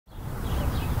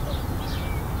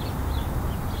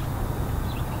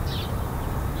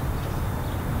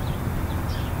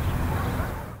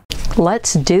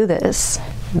Let's do this.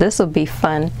 This will be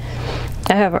fun.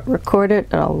 I haven't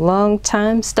recorded in a long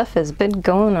time. Stuff has been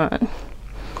going on.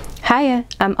 Hiya,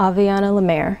 I'm Aviana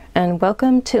Lemaire, and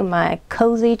welcome to my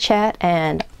cozy chat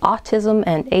and autism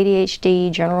and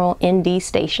ADHD general ND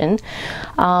station.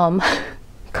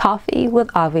 Coffee with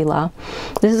Avila.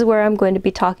 This is where I'm going to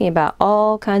be talking about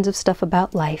all kinds of stuff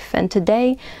about life, and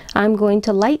today I'm going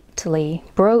to lightly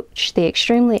broach the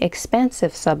extremely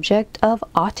expansive subject of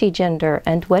Autigender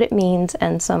and what it means,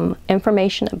 and some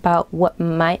information about what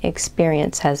my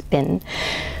experience has been.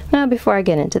 Now, before I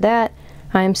get into that,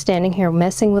 I am standing here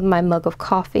messing with my mug of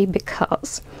coffee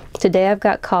because today I've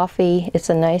got coffee. It's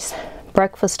a nice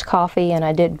breakfast coffee, and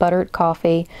I did buttered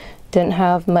coffee. Didn't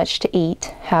have much to eat.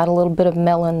 Had a little bit of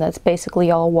melon that's basically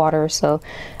all water, so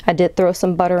I did throw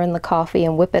some butter in the coffee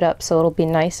and whip it up so it'll be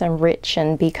nice and rich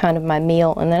and be kind of my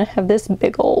meal. And then I have this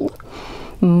big old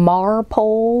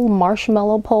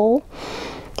marshmallow pole.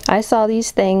 I saw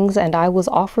these things and I was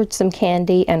offered some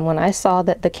candy, and when I saw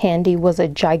that the candy was a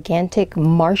gigantic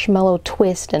marshmallow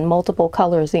twist in multiple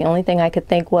colors, the only thing I could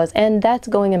think was, and that's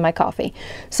going in my coffee.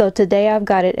 So today I've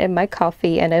got it in my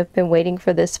coffee, and I've been waiting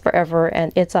for this forever,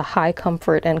 and it's a high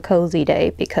comfort and cozy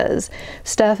day because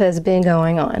stuff has been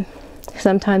going on.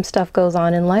 Sometimes stuff goes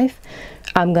on in life.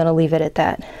 I'm gonna leave it at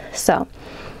that. So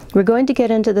we're going to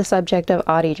get into the subject of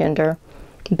Autigender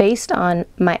based on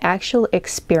my actual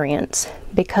experience,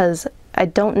 because I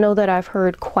don't know that I've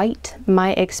heard quite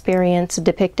my experience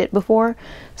depicted before,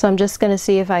 so I'm just going to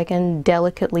see if I can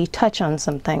delicately touch on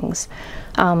some things.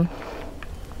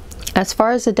 As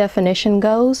far as the definition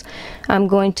goes, I'm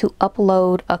going to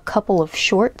upload a couple of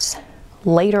shorts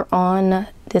later on.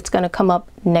 It's going to come up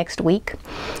next week,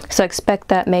 so expect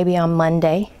that maybe on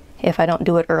Monday, if I don't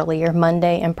do it earlier,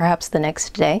 Monday and perhaps the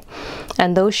next day.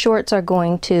 And those shorts are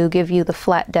going to give you the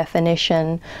flat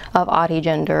definition of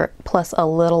Autigender plus a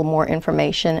little more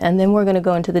information. And then we're going to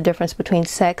go into the difference between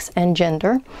sex and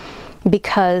gender,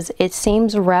 because it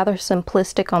seems rather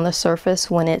simplistic on the surface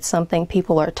when it's something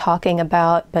people are talking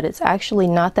about, but it's actually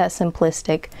not that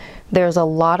simplistic. There's a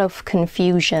lot of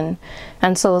confusion.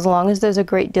 And so as long as there's a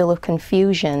great deal of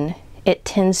confusion, it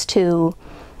tends to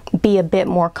be a bit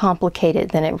more complicated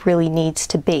than it really needs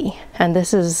to be. And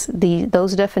this is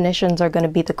those definitions are going to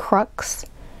be the crux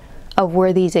of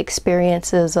where these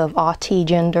experiences of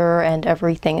Autigender and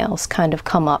everything else kind of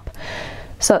come up.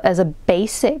 So as a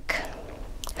basic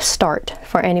start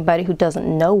for anybody who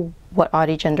doesn't know what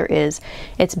Autigender is,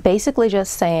 it's basically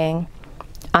just saying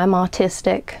I'm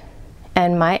autistic,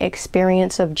 and my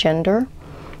experience of gender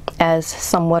as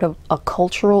somewhat of a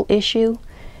cultural issue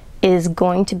is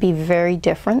going to be very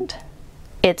different.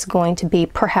 It's going to be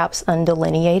perhaps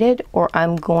undelineated, or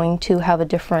I'm going to have a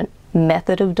different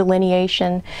method of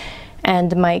delineation,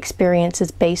 and my experience is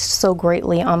based so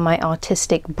greatly on my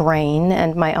autistic brain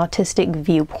and my autistic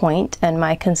viewpoint and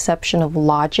my conception of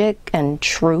logic and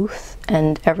truth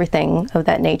and everything of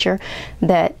that nature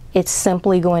that it's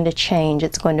simply going to change.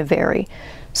 It's going to vary.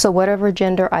 So whatever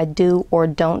gender I do or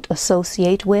don't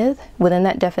associate with within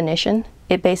that definition,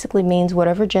 it basically means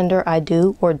whatever gender I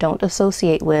do or don't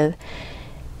associate with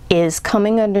is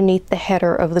coming underneath the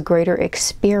header of the greater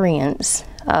experience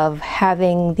of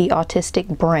having the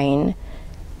autistic brain,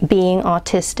 being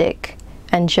autistic,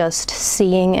 and just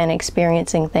seeing and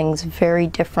experiencing things very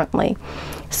differently.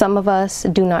 Some of us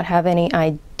do not have any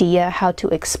idea how to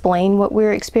explain what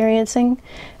we're experiencing,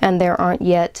 and there aren't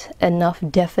yet enough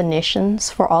definitions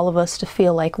for all of us to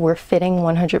feel like we're fitting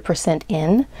 100%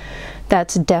 in.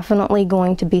 That's definitely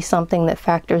going to be something that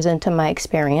factors into my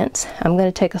experience. I'm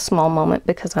going to take a small moment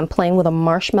because I'm playing with a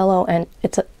marshmallow, and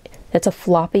it's a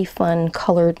floppy, fun,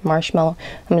 colored marshmallow.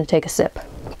 I'm going to take a sip.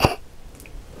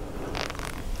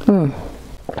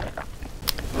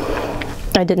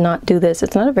 I did not do this.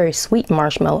 It's not a very sweet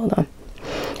marshmallow though.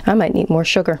 I might need more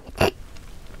sugar.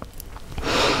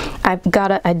 I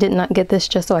did not get this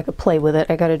just so I could play with it.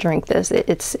 I gotta drink this.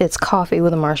 It's coffee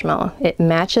with a marshmallow. It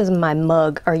matches my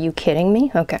mug. Are you kidding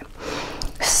me? Okay.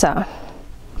 So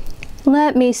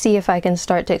let me see if I can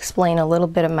start to explain a little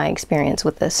bit of my experience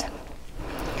with this.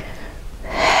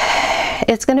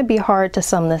 It's gonna be hard to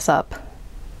sum this up,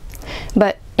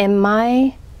 but in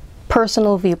my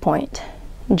personal viewpoint,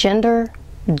 gender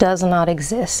does not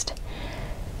exist.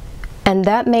 And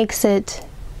that makes it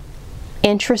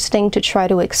interesting to try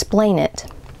to explain it,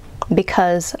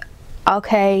 because,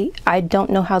 okay, I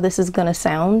don't know how this is going to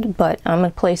sound, but I'm in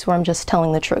a place where I'm just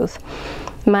telling the truth.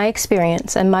 My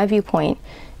experience and my viewpoint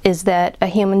is that a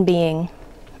human being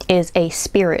is a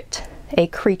spirit, a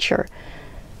creature,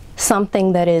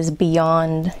 something that is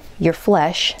beyond your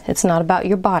flesh. It's not about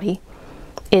your body.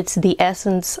 It's the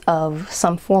essence of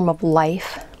some form of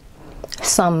life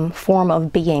some form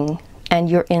of being and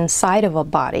you're inside of a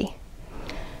body,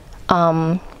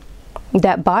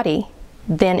 that body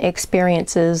then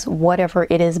experiences whatever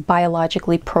it is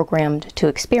biologically programmed to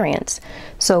experience.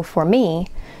 So for me,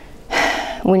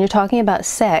 when you're talking about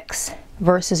sex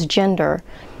versus gender,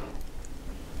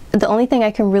 the only thing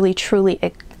I can really truly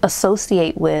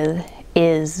associate with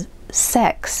is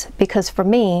sex, because for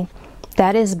me,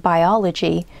 that is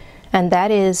biology, and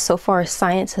that is, so far as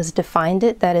science has defined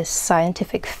it, that is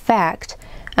scientific fact,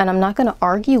 and I'm not going to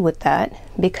argue with that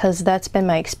because that's been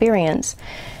my experience,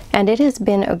 and it has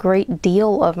been a great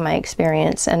deal of my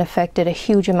experience and affected a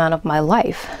huge amount of my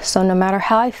life. So no matter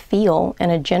how I feel in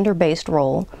a gender-based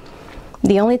role,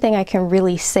 the only thing I can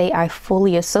really say I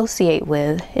fully associate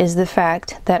with is the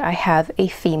fact that I have a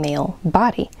female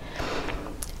body.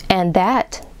 And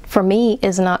that, for me,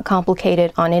 is not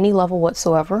complicated on any level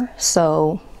whatsoever,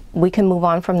 so we can move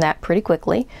on from that pretty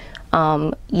quickly.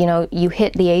 You know, you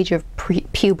hit the age of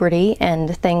puberty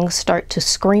and things start to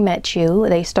scream at you,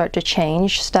 they start to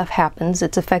change, stuff happens,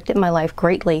 it's affected my life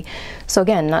greatly. So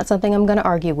again, not something I'm going to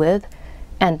argue with,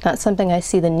 and not something I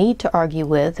see the need to argue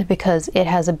with, because it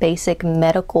has a basic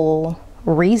medical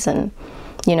reason.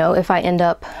 You know, if I end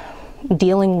up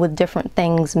dealing with different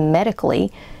things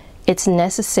medically, it's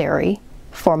necessary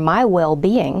for my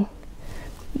well-being.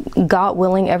 God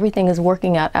willing, everything is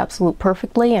working out absolute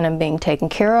perfectly and I'm being taken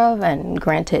care of and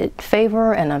granted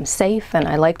favor and I'm safe, and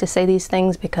I like to say these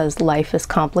things because life is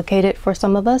complicated for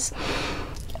some of us.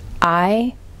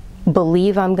 I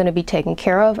believe I'm going to be taken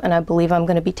care of, and I believe I'm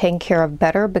going to be taken care of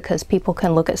better because people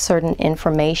can look at certain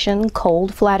information,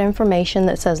 cold, flat information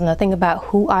that says nothing about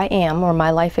who I am or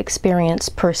my life experience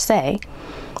per se.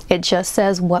 It just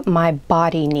says what my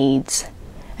body needs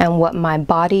and what my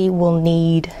body will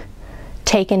need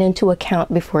taken into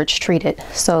account before it's treated.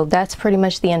 So that's pretty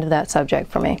much the end of that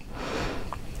subject for me.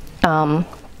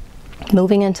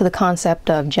 Moving into the concept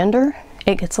of gender,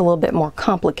 it gets a little bit more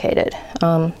complicated.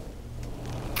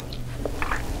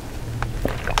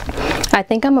 I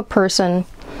think I'm a person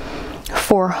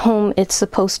for whom it's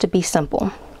supposed to be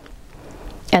simple,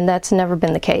 and that's never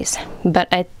been the case. But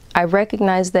I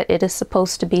recognize that it is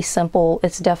supposed to be simple.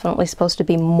 It's definitely supposed to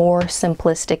be more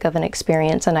simplistic of an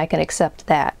experience, and I can accept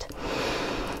that.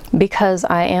 Because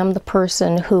I am the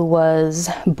person who was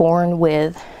born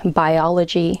with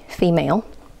biology female.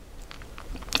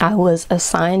 I was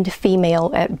assigned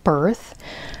female at birth.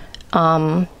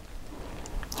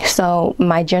 So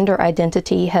my gender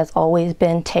identity has always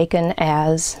been taken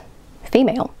as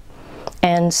female.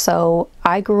 And so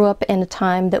I grew up in a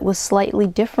time that was slightly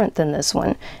different than this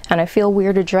one, and I feel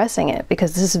weird addressing it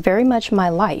because this is very much my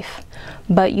life.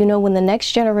 But you know, when the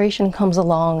next generation comes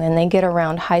along and they get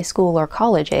around high school or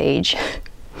college age,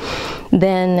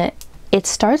 then it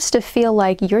starts to feel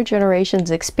like your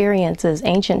generation's experience is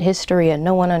ancient history and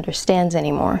no one understands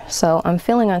anymore. So I'm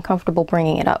feeling uncomfortable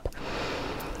bringing it up.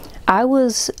 I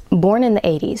was born in the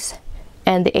 80s,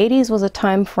 and the 80s was a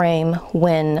time frame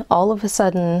when all of a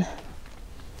sudden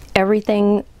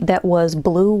everything that was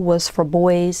blue was for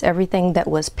boys, everything that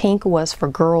was pink was for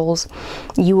girls.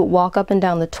 You would walk up and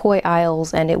down the toy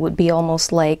aisles and it would be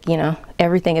almost like, you know,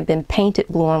 everything had been painted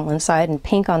blue on one side and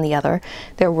pink on the other.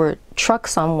 There were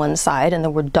trucks on one side and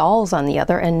there were dolls on the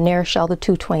other, and ne'er shall the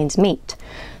two twains meet.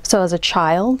 So as a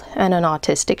child, and an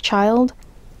autistic child,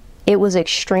 it was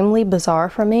extremely bizarre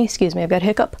for me. Excuse me, I've got a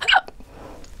hiccup.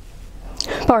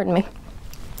 Pardon me.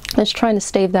 I was trying to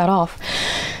stave that off.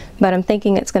 But I'm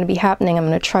thinking it's going to be happening. I'm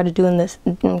going to try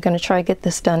to get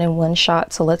this done in one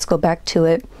shot, so let's go back to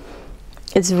it.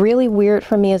 It's really weird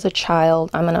for me as a child.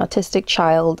 I'm an autistic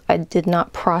child. I did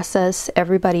not process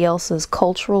everybody else's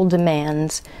cultural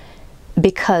demands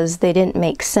because they didn't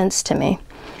make sense to me.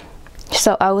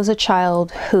 So I was a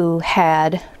child who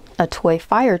had a toy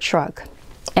fire truck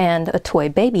and a toy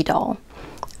baby doll.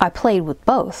 I played with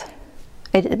both.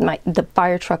 The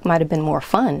fire truck might have been more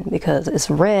fun because it's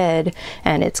red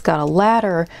and it's got a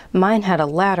ladder. Mine had a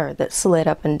ladder that slid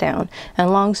up and down.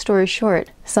 And long story short,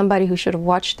 somebody who should have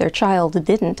watched their child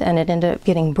didn't, and it ended up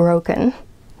getting broken.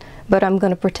 But I'm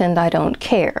going to pretend I don't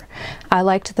care. I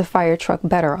liked the fire truck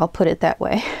better, I'll put it that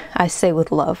way. I say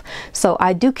with love. So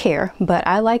I do care, but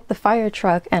I like the fire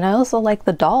truck, and I also like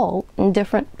the doll in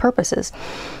different purposes.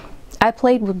 I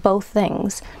played with both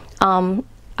things.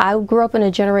 I grew up in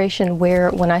a generation where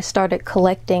when I started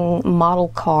collecting model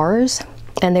cars,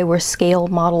 and they were scale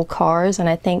model cars, and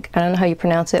I don't know how you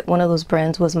pronounce it, one of those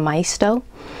brands was Maisto,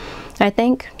 I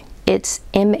think. It's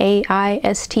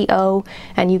M-A-I-S-T-O,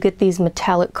 and you get these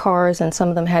metallic cars, and some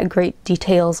of them had great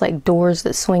details like doors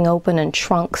that swing open and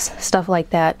trunks, stuff like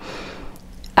that.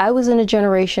 I was in a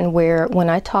generation where when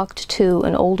I talked to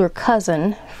an older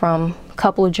cousin from a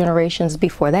couple of generations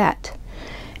before that,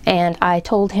 and I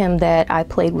told him that I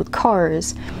played with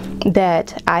cars,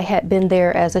 that I had been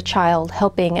there as a child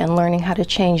helping and learning how to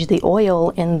change the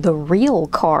oil in the real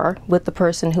car with the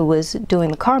person who was doing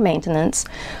the car maintenance,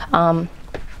 I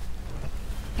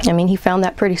mean, he found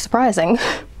that pretty surprising.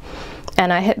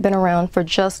 And I had been around for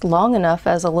just long enough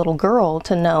as a little girl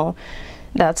to know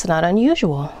that's not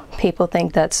unusual. People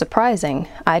think that's surprising.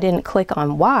 I didn't click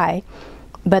on why,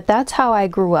 but that's how I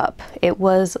grew up. It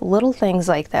was little things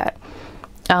like that.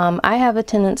 I have a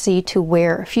tendency to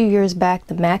wear, a few years back,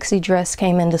 the maxi dress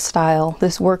came into style.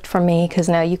 This worked for me because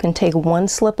now you can take one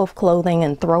slip of clothing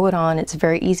and throw it on. It's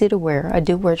very easy to wear. I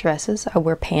do wear dresses. I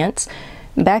wear pants.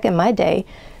 Back in my day,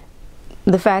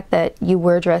 the fact that you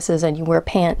wear dresses and you wear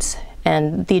pants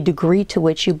and the degree to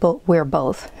which you wear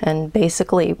both, and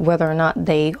basically whether or not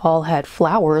they all had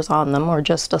flowers on them or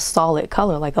just a solid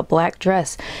color like a black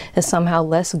dress, is somehow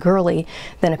less girly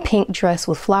than a pink dress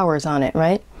with flowers on it,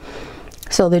 right?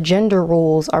 So the gender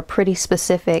rules are pretty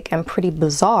specific and pretty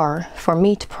bizarre for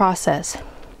me to process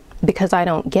because I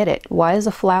don't get it. Why is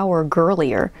a flower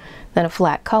girlier than a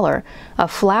flat color? A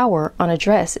flower on a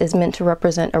dress is meant to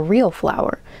represent a real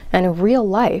flower. And in real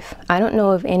life, I don't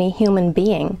know of any human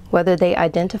being, whether they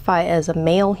identify as a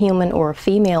male human or a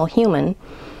female human,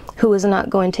 who is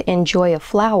not going to enjoy a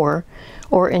flower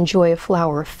or enjoy a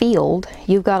flower field.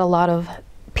 You've got a lot of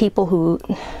people who,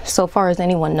 so far as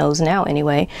anyone knows now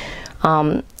anyway,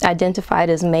 identified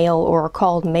as male or are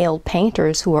called male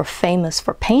painters who are famous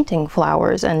for painting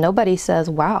flowers, and nobody says,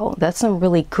 wow, that's some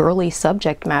really girly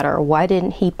subject matter. Why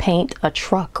didn't he paint a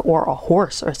truck or a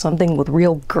horse or something with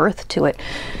real girth to it?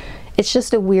 It's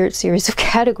just a weird series of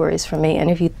categories for me,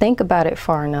 and if you think about it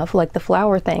far enough, like the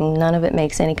flower thing, none of it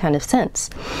makes any kind of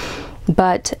sense.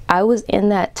 But I was in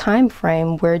that time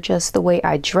frame where just the way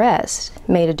I dressed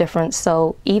made a difference.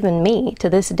 So even me, to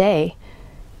this day,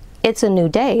 it's a new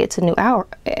day, it's a new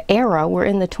era, we're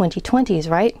in the 2020s,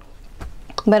 right?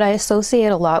 But I associate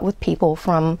a lot with people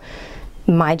from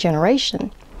my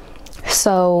generation.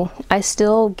 So I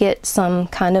still get some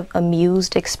kind of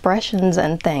amused expressions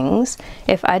and things.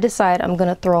 If I decide I'm going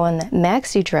to throw on that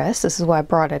maxi dress, this is why I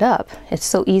brought it up. It's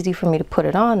so easy for me to put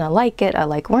it on. I like it. I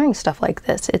like wearing stuff like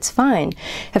this. It's fine.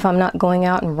 If I'm not going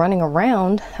out and running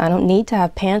around, I don't need to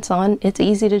have pants on. It's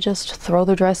easy to just throw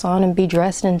the dress on and be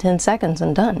dressed in 10 seconds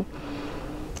and done.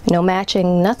 No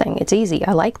matching, nothing. It's easy.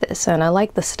 I like this, and I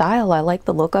like the style. I like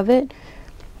the look of it.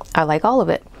 I like all of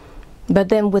it. But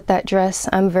then with that dress,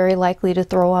 I'm very likely to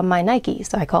throw on my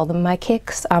Nikes. I call them my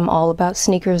kicks. I'm all about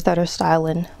sneakers that are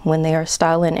styling. When they are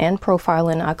styling and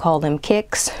profiling, I call them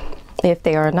kicks. If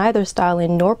they are neither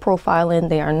styling nor profiling,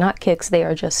 they are not kicks, they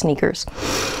are just sneakers.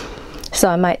 So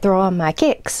I might throw on my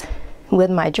kicks with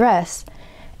my dress,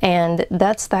 and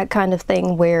that's that kind of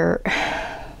thing where,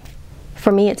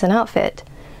 for me, it's an outfit.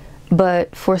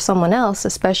 But for someone else,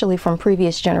 especially from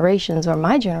previous generations or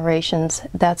my generations,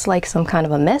 that's like some kind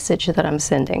of a message that I'm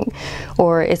sending,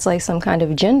 or it's like some kind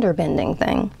of gender bending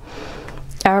thing.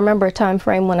 I remember a time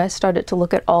frame when I started to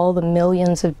look at all the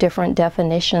millions of different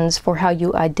definitions for how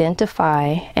you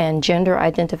identify, and gender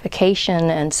identification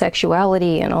and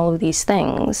sexuality and all of these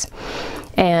things.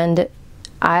 And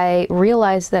I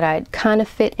realized that I'd kind of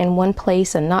fit in one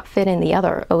place and not fit in the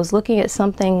other. I was looking at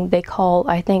something they call,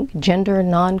 I think, gender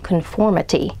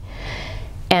nonconformity.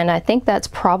 And I think that's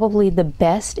probably the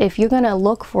best. If you're going to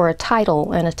look for a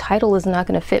title, and a title is not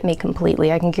going to fit me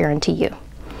completely, I can guarantee you.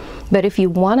 But if you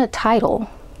want a title,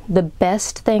 the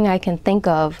best thing I can think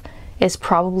of is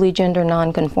probably gender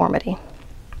nonconformity.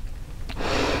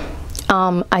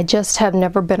 I just have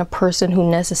never been a person who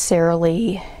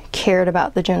necessarily cared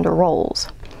about the gender roles,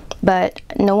 but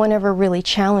no one ever really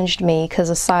challenged me, because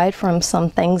aside from some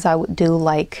things I would do,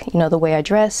 like, you know, the way I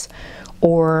dress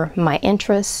or my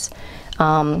interests,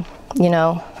 you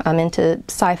know, I'm into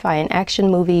sci-fi and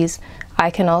action movies. I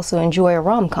can also enjoy a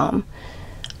rom-com.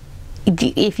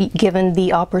 If given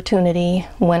the opportunity,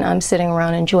 when I'm sitting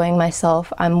around enjoying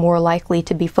myself, I'm more likely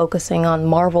to be focusing on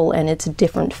Marvel and its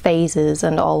different phases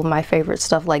and all of my favorite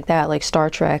stuff like that, like Star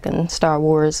Trek and Star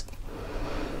Wars.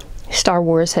 Star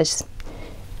Wars has,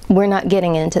 we're not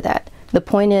getting into that. The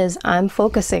point is, I'm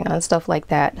focusing on stuff like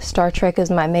that. Star Trek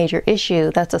is my major issue.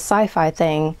 That's a sci-fi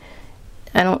thing.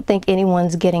 I don't think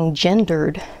anyone's getting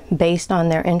gendered based on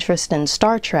their interest in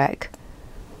Star Trek.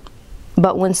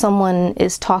 But when someone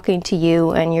is talking to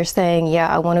you and you're saying,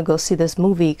 yeah, I want to go see this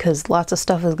movie because lots of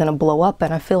stuff is going to blow up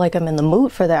and I feel like I'm in the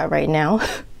mood for that right now,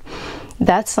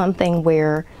 that's something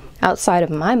where, outside of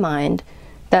my mind,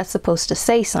 that's supposed to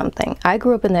say something. I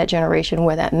grew up in that generation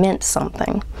where that meant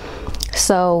something.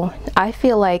 So I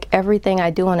feel like everything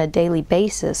I do on a daily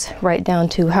basis, right down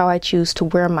to how I choose to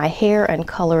wear my hair and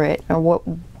color it, or what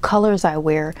colors I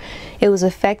wear, it was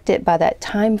affected by that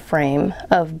time frame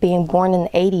of being born in the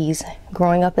 80s,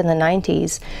 growing up in the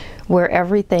 90s, where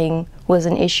everything was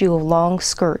an issue of long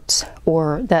skirts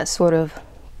or that sort of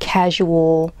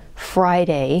casual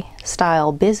Friday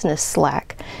style business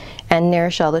slack, and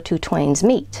there shall the two twains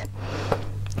meet.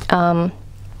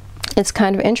 It's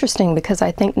kind of interesting because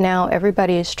I think now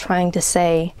everybody is trying to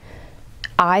say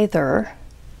either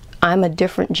I'm a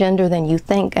different gender than you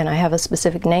think and I have a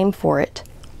specific name for it,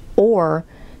 or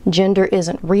gender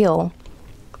isn't real,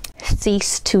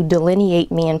 cease to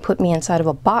delineate me and put me inside of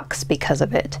a box because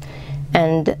of it.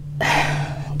 And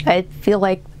I feel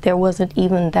like there wasn't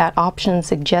even that option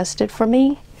suggested for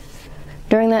me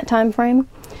during that time frame.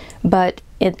 But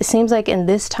it seems like in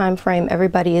this time frame,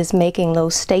 everybody is making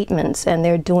those statements and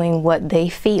they're doing what they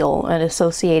feel and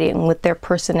associating with their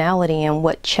personality and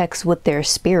what checks with their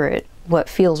spirit, what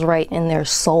feels right in their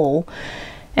soul.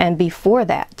 And before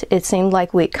that, it seemed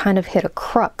like we kind of hit a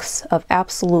crux of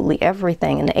absolutely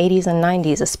everything in the 80s and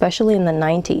 90s, especially in the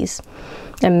 90s,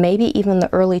 and maybe even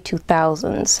the early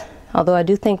 2000s. Although I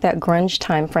do think that grunge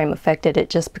time frame affected it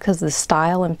just because the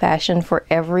style and fashion for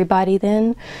everybody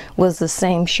then was the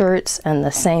same shirts and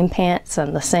the same pants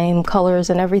and the same colors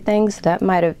and everything. So that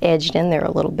might have edged in there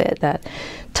a little bit, that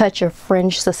touch of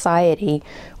fringe society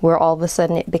where all of a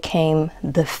sudden it became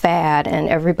the fad and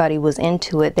everybody was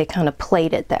into it. They kind of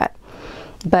played at that.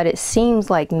 But it seems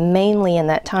like mainly in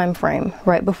that time frame,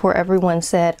 right before everyone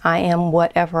said, I am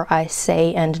whatever I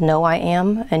say and know I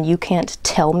am, and you can't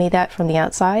tell me that from the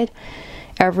outside,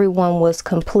 everyone was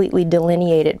completely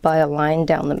delineated by a line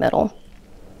down the middle.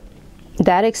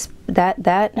 That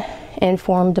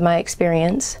informed my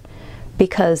experience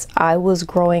because I was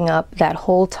growing up that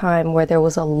whole time where there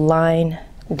was a line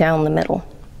down the middle.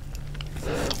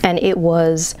 And it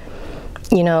was,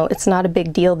 you know, it's not a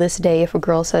big deal this day if a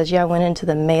girl says, yeah, I went into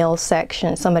the male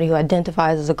section, somebody who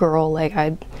identifies as a girl. Like,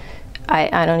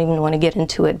 I don't even want to get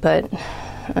into it, but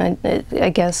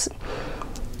I guess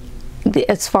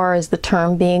as far as the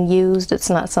term being used, it's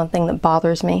not something that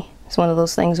bothers me. It's one of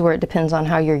those things where it depends on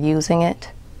how you're using it.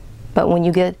 But when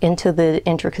you get into the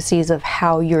intricacies of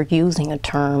how you're using a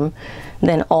term,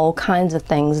 then all kinds of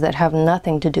things that have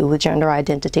nothing to do with gender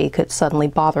identity could suddenly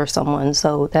bother someone.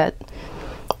 So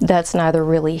that's neither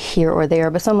really here or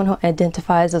there. But someone who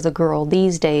identifies as a girl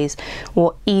these days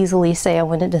will easily say, I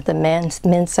went into the men's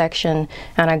section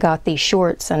and I got these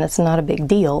shorts, and it's not a big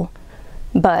deal.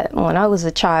 But when I was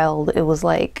a child, it was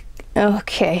like,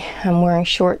 okay, I'm wearing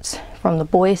shorts from the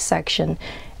boys section,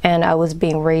 and I was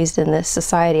being raised in this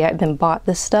society. I've been bought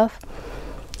this stuff.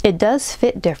 It does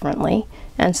fit differently,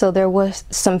 and so there was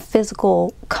some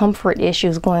physical comfort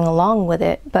issues going along with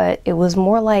it, but it was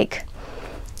more like,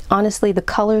 honestly, the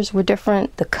colors were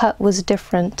different, the cut was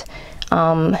different.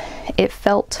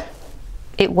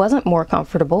 It wasn't more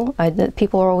comfortable.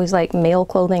 People are always like, male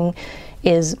clothing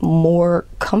is more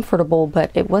comfortable, but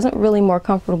it wasn't really more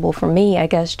comfortable for me. I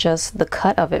guess just the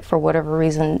cut of it, for whatever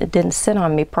reason, it didn't sit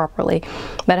on me properly.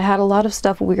 But I had a lot of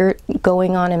stuff weird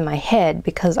going on in my head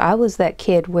because I was that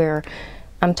kid where,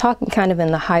 I'm talking kind of in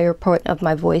the higher part of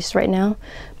my voice right now,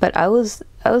 but I was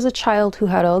a child who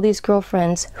had all these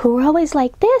girlfriends who were always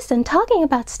like this and talking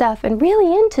about stuff and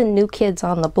really into New Kids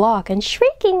on the Block and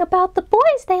shrieking about the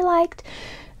boys they liked.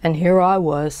 And here I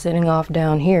was sitting off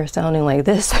down here sounding like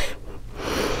this.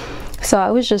 So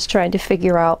I was just trying to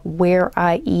figure out where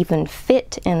I even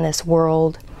fit in this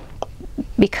world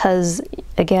because,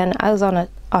 again, I was on an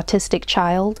autistic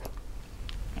child.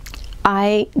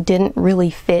 I didn't really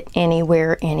fit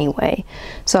anywhere anyway.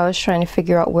 So I was trying to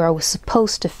figure out where I was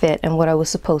supposed to fit and what I was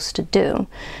supposed to do.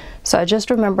 So I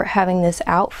just remember having this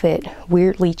outfit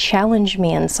weirdly challenge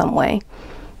me in some way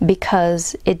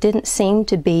because it didn't seem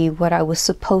to be what I was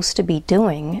supposed to be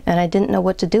doing, and I didn't know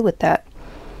what to do with that.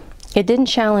 It didn't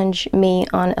challenge me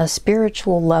on a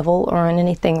spiritual level or on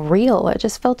anything real. I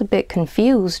just felt a bit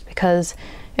confused because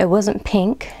it wasn't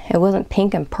pink. It wasn't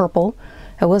pink and purple.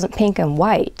 It wasn't pink and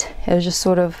white. It was just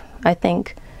sort of, I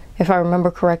think, if I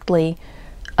remember correctly,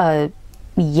 a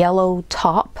yellow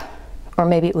top, or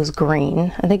maybe it was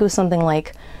green. I think it was something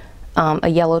like a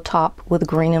yellow top with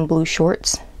green and blue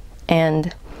shorts.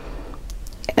 And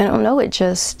I don't know, it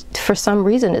just, for some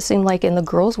reason, it seemed like in the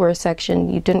girls' wear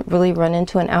section, you didn't really run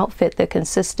into an outfit that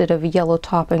consisted of a yellow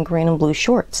top and green and blue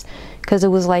shorts. Because it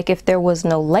was like if there was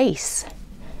no lace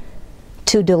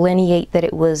to delineate that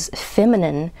it was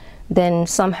feminine, then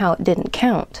somehow it didn't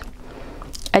count.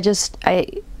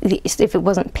 if it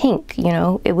wasn't pink, you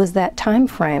know, it was that time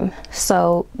frame.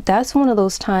 So that's one of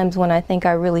those times when I think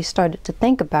I really started to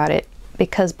think about it,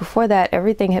 because before that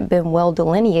everything had been well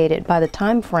delineated by the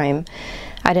time frame.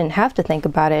 I didn't have to think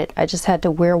about it. I just had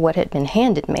to wear what had been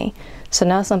handed me. So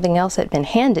now something else had been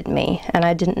handed me, and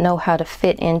I didn't know how to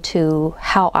fit into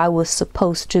how I was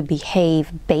supposed to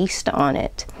behave based on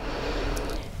it.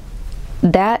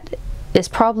 That is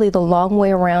probably the long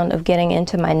way around of getting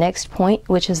into my next point,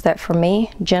 which is that for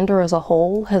me, gender as a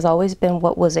whole has always been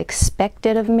what was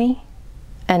expected of me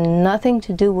and nothing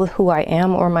to do with who I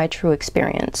am or my true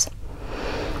experience.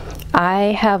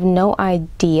 I have no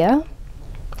idea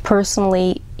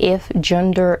personally if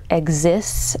gender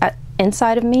exists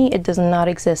inside of me. It does not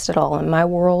exist at all in my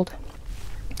world.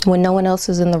 When no one else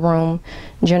is in the room,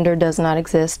 gender does not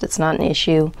exist. It's not an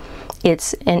issue.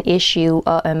 It's an issue,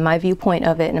 and my viewpoint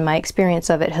of it and my experience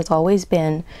of it has always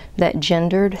been that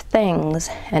gendered things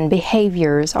and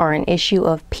behaviors are an issue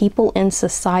of people in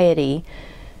society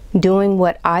doing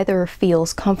what either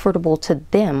feels comfortable to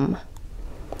them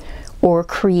or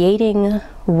creating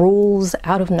rules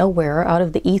out of nowhere, out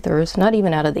of the ethers. Not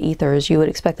even out of the ethers. You would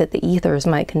expect that the ethers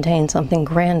might contain something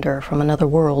grander from another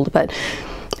world, but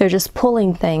they're just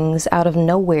pulling things out of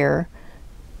nowhere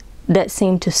that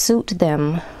seem to suit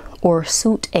them or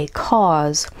suit a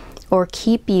cause or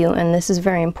keep you, and this is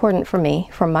very important for me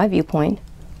from my viewpoint,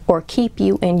 or keep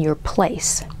you in your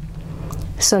place.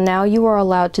 So now you are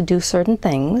allowed to do certain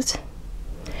things,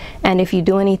 and if you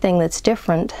do anything that's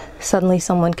different, suddenly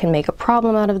someone can make a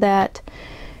problem out of that.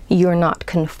 You're not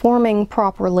conforming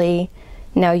properly.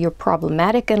 Now you're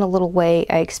problematic in a little way.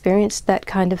 I experienced that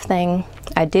kind of thing.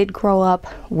 I did grow up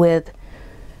with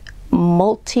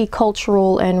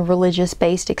multicultural and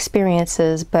religious-based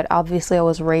experiences, but obviously I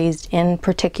was raised in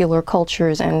particular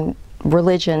cultures and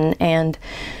religion, and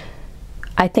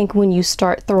I think when you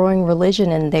start throwing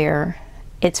religion in there,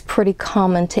 it's pretty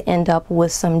common to end up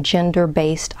with some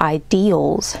gender-based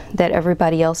ideals that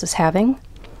everybody else is having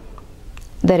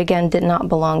that, again, did not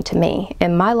belong to me.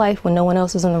 In my life, when no one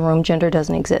else is in the room, gender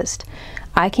doesn't exist.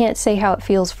 I can't say how it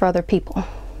feels for other people,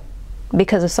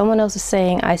 because if someone else is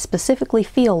saying, I specifically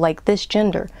feel like this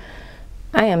gender,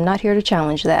 I am not here to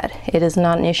challenge that. It is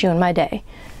not an issue in my day.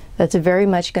 That's very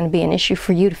much going to be an issue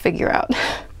for you to figure out.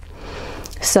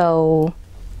 So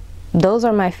those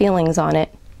are my feelings on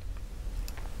it.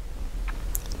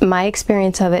 My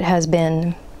experience of it has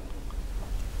been,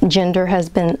 gender has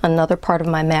been another part of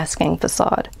my masking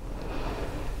facade.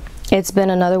 It's been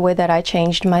another way that I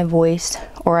changed my voice,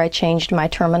 or I changed my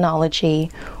terminology,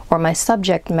 or my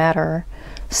subject matter,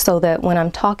 so that when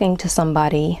I'm talking to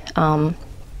somebody,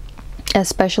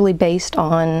 especially based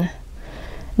on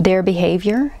their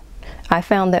behavior, I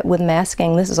found that with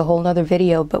masking, this is a whole nother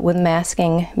video, but with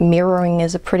masking, mirroring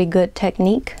is a pretty good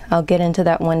technique. I'll get into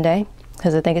that one day,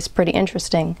 because I think it's pretty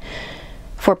interesting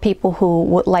for people who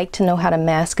would like to know how to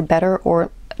mask better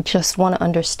or just want to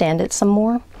understand it some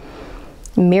more.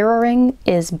 Mirroring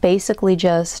is basically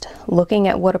just looking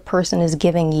at what a person is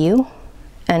giving you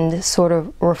and sort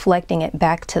of reflecting it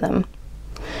back to them.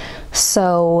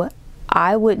 So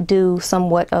I would do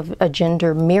somewhat of a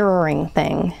gender mirroring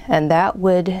thing, and that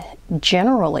would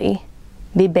generally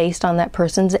be based on that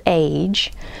person's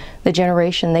age, the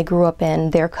generation they grew up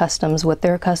in, their customs, what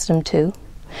they're accustomed to,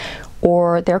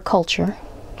 or their culture,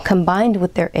 combined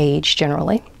with their age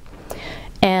generally.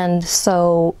 And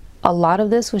so a lot of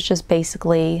this was just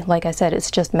basically, like I said,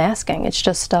 it's just masking. It's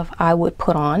just stuff I would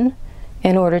put on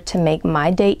in order to make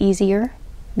my day easier,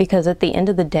 because at the end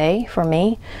of the day, for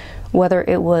me, whether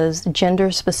it was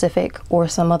gender specific or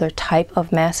some other type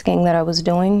of masking that I was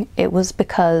doing, it was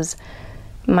because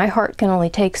my heart can only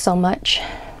take so much.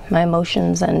 My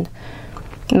emotions and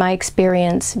my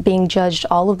experience being judged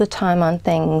all of the time on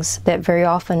things that very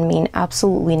often mean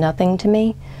absolutely nothing to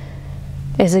me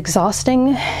is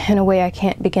exhausting in a way I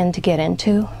can't begin to get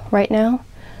into right now.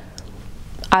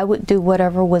 I would do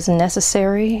whatever was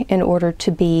necessary in order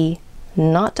to be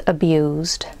not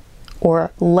abused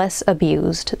or less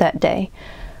abused that day.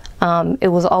 It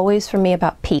was always for me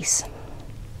about peace.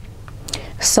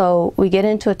 So we get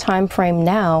into a time frame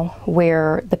now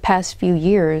where the past few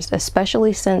years,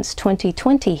 especially since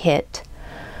 2020 hit,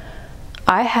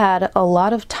 I had a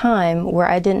lot of time where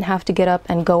I didn't have to get up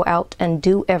and go out and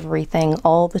do everything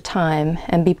all the time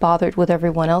and be bothered with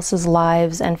everyone else's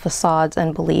lives and facades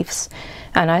and beliefs.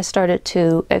 And I started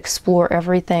to explore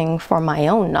everything for my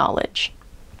own knowledge,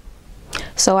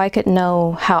 so I could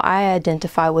know how I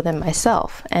identify within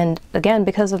myself. And again,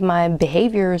 because of my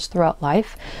behaviors throughout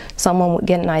life, someone would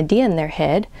get an idea in their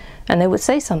head and they would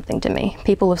say something to me.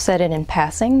 People have said it in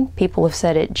passing, people have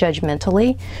said it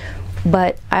judgmentally,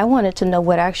 But I wanted to know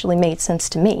what actually made sense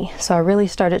to me. So I really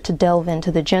started to delve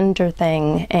into the gender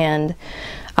thing, and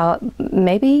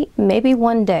maybe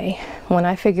one day when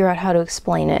I figure out how to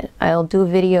explain it, I'll do a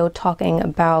video talking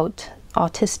about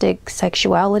autistic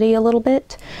sexuality a little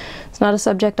bit. It's not a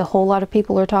subject a whole lot of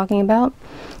people are talking about,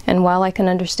 and while I can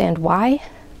understand why,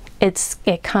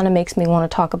 it kind of makes me want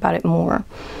to talk about it more.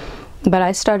 But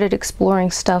I started exploring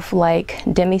stuff like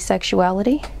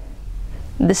demisexuality.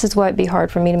 This is why it'd be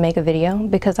hard for me to make a video,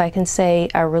 because I can say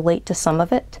I relate to some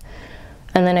of it,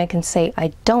 and then I can say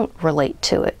I don't relate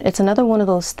to it. It's another one of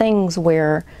those things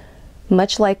where,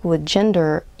 much like with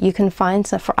gender, you can find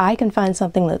I can find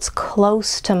something that's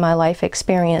close to my life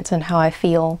experience and how I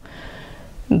feel,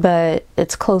 but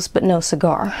it's close but no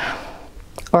cigar.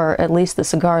 Or at least the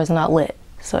cigar is not lit.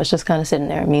 So it's just kind of sitting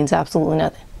there. It means absolutely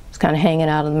nothing. It's kind of hanging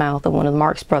out of the mouth of one of the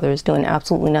Marx brothers, doing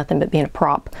absolutely nothing but being a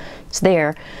prop. It's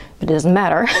there, but it doesn't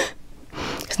matter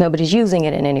because nobody's using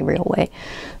it in any real way.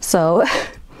 So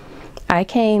I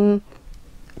came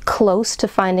close to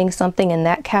finding something in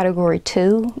that category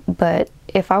too, but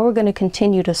if I were going to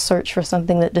continue to search for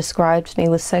something that describes me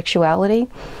with sexuality,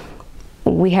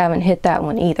 we haven't hit that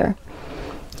one either.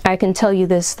 I can tell you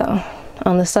this though,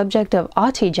 on the subject of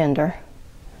Autigender,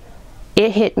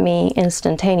 it hit me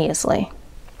instantaneously.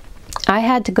 I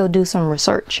had to go do some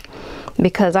research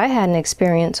because I had an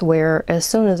experience where as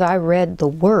soon as I read the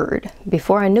word,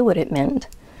 before I knew what it meant,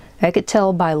 I could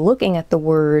tell by looking at the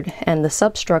word and the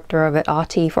substructure of it,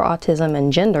 auti for autism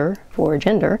and gender for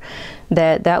gender,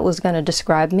 that that was going to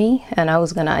describe me and I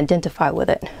was going to identify with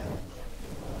it.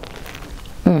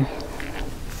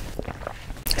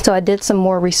 So I did some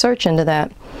more research into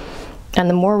that. And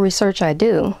the more research I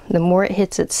do, the more it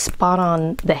hits it spot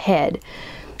on the head.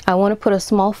 I want to put a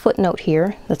small footnote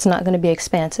here that's not going to be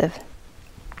expansive.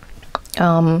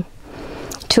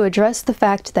 To address the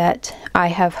fact that I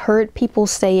have heard people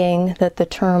saying that the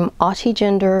term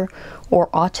autigender or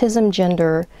autism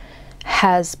gender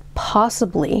has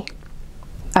possibly,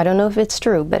 I don't know if it's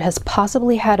true, but has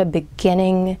possibly had a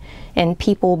beginning in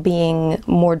people being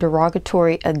more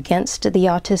derogatory against the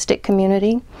autistic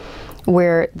community,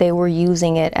 where they were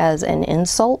using it as an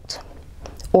insult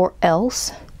or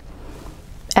else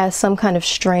as some kind of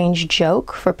strange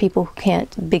joke for people who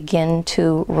can't begin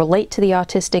to relate to the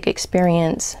autistic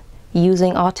experience,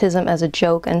 using autism as a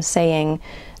joke and saying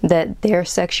that their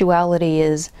sexuality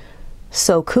is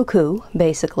so cuckoo,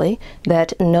 basically,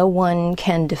 that no one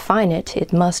can define it.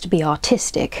 It must be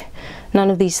autistic. None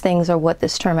of these things are what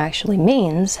this term actually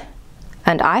means.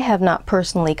 And I have not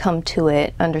personally come to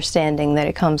it understanding that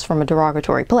it comes from a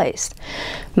derogatory place.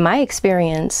 My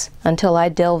experience, until I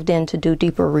delved in to do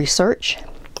deeper research,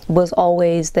 was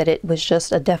always that it was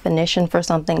just a definition for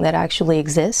something that actually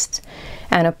exists,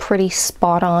 and a pretty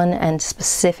spot-on and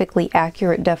specifically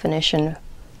accurate definition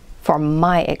for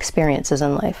my experiences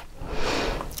in life.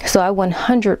 So I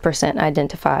 100%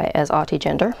 identify as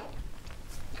Autigender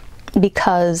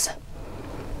because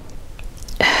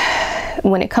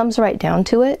when it comes right down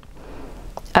to it,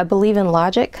 I believe in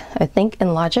logic, I think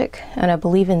in logic, and I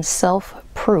believe in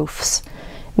self-proofs.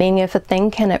 Meaning if a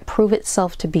thing cannot prove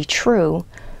itself to be true,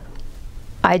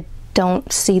 I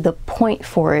don't see the point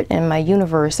for it in my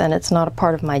universe, and it's not a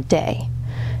part of my day.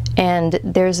 And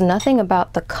there's nothing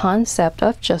about the concept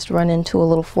of just run into a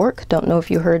little fork. Don't know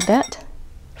if you heard that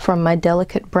from my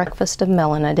delicate breakfast of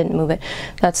melon. I didn't move it.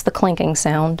 That's the clinking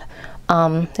sound.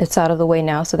 It's out of the way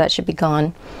now, so that should be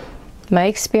gone. My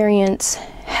experience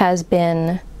has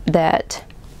been that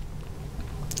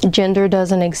gender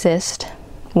doesn't exist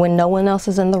when no one else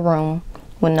is in the room,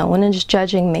 when no one is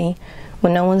judging me,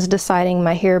 when no one's deciding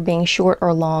my hair being short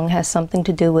or long has something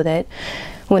to do with it,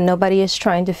 when nobody is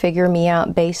trying to figure me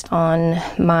out based on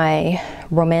my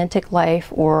romantic life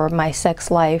or my sex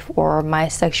life or my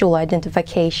sexual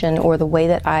identification or the way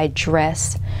that I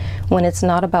dress, when it's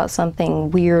not about something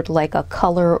weird like a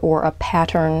color or a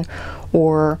pattern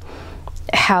or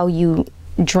how you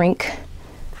drink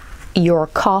your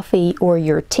coffee or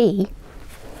your tea.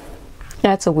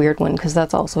 That's a weird one because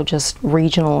that's also just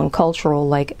regional and cultural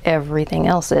like everything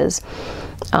else is.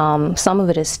 Some of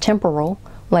it is temporal,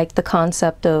 like the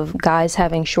concept of guys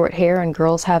having short hair and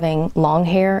girls having long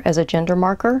hair as a gender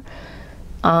marker.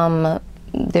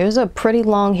 There's a pretty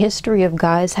long history of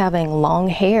guys having long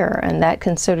hair, and that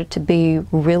considered to be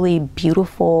really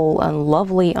beautiful and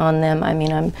lovely on them. I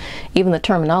mean, even the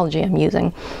terminology I'm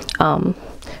using.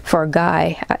 For a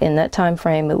guy in that time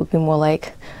frame, it would be more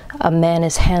like a man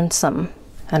is handsome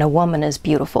and a woman is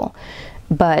beautiful.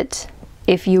 But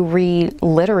if you read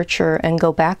literature and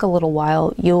go back a little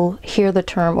while, you'll hear the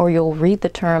term, or you'll read the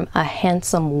term, a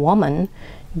handsome woman,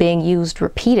 being used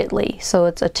repeatedly. So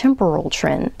it's a temporal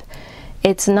trend.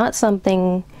 It's not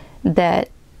something that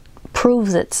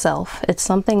proves itself. It's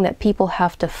something that people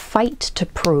have to fight to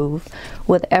prove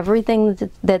with everything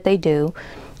that they do,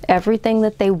 everything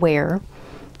that they wear,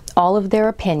 all of their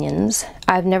opinions.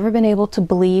 I've never been able to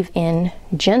believe in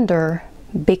gender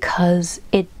because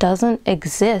it doesn't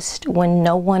exist when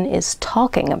no one is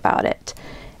talking about it.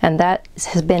 And that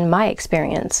has been my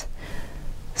experience.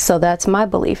 So that's my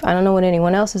belief. I don't know what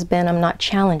anyone else has been. I'm not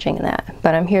challenging that.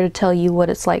 But I'm here to tell you what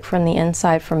it's like from the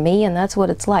inside for me, and that's what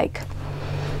it's like.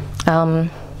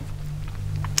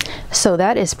 So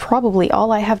that is probably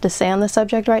all I have to say on the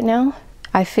subject right now.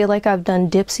 I feel like I've done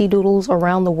dipsy doodles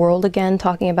around the world again,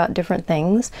 talking about different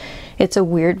things. It's a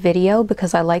weird video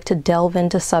because I like to delve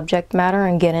into subject matter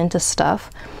and get into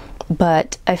stuff.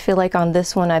 But I feel like on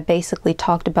this one, I basically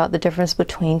talked about the difference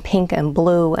between pink and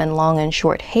blue and long and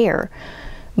short hair.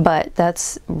 But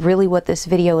that's really what this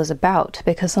video is about,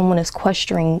 because someone is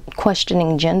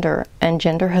questioning gender, and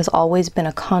gender has always been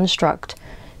a construct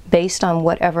based on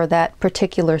whatever that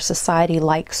particular society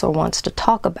likes or wants to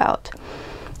talk about.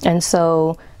 And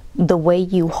so the way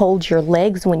you hold your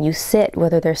legs when you sit,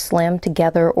 whether they're slammed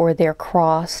together or they're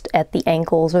crossed at the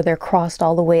ankles or they're crossed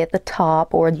all the way at the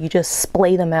top, or you just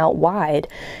splay them out wide,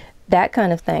 that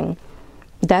kind of thing,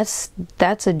 that's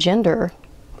a gender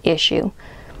issue.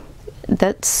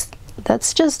 That's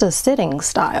just a sitting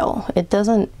style. It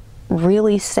doesn't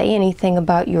really say anything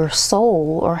about your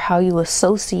soul or how you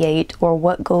associate or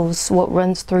what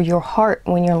runs through your heart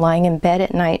when you're lying in bed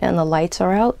at night and the lights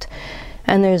are out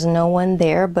and there's no one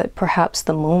there but perhaps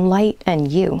the moonlight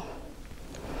and you.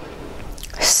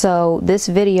 So this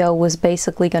video was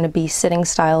basically going to be sitting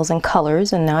styles and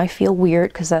colors, and now I feel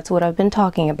weird because that's what I've been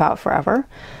talking about forever.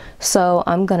 So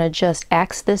I'm going to just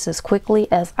axe this as quickly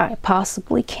as I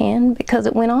possibly can because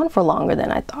it went on for longer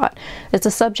than I thought. It's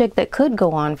a subject that could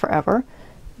go on forever,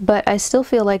 but I still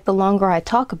feel like the longer I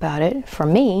talk about it, for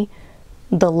me,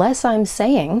 the less I'm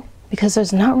saying, because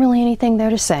there's not really anything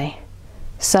there to say.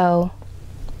 So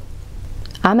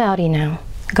I'm outie now.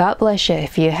 God bless you.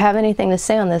 If you have anything to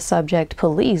say on this subject,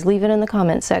 please leave it in the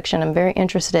comment section. I'm very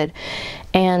interested.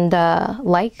 And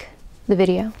like the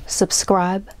video,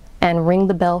 subscribe, and ring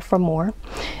the bell for more.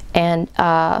 And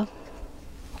have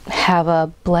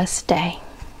a blessed day.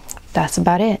 That's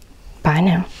about it. Bye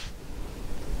now.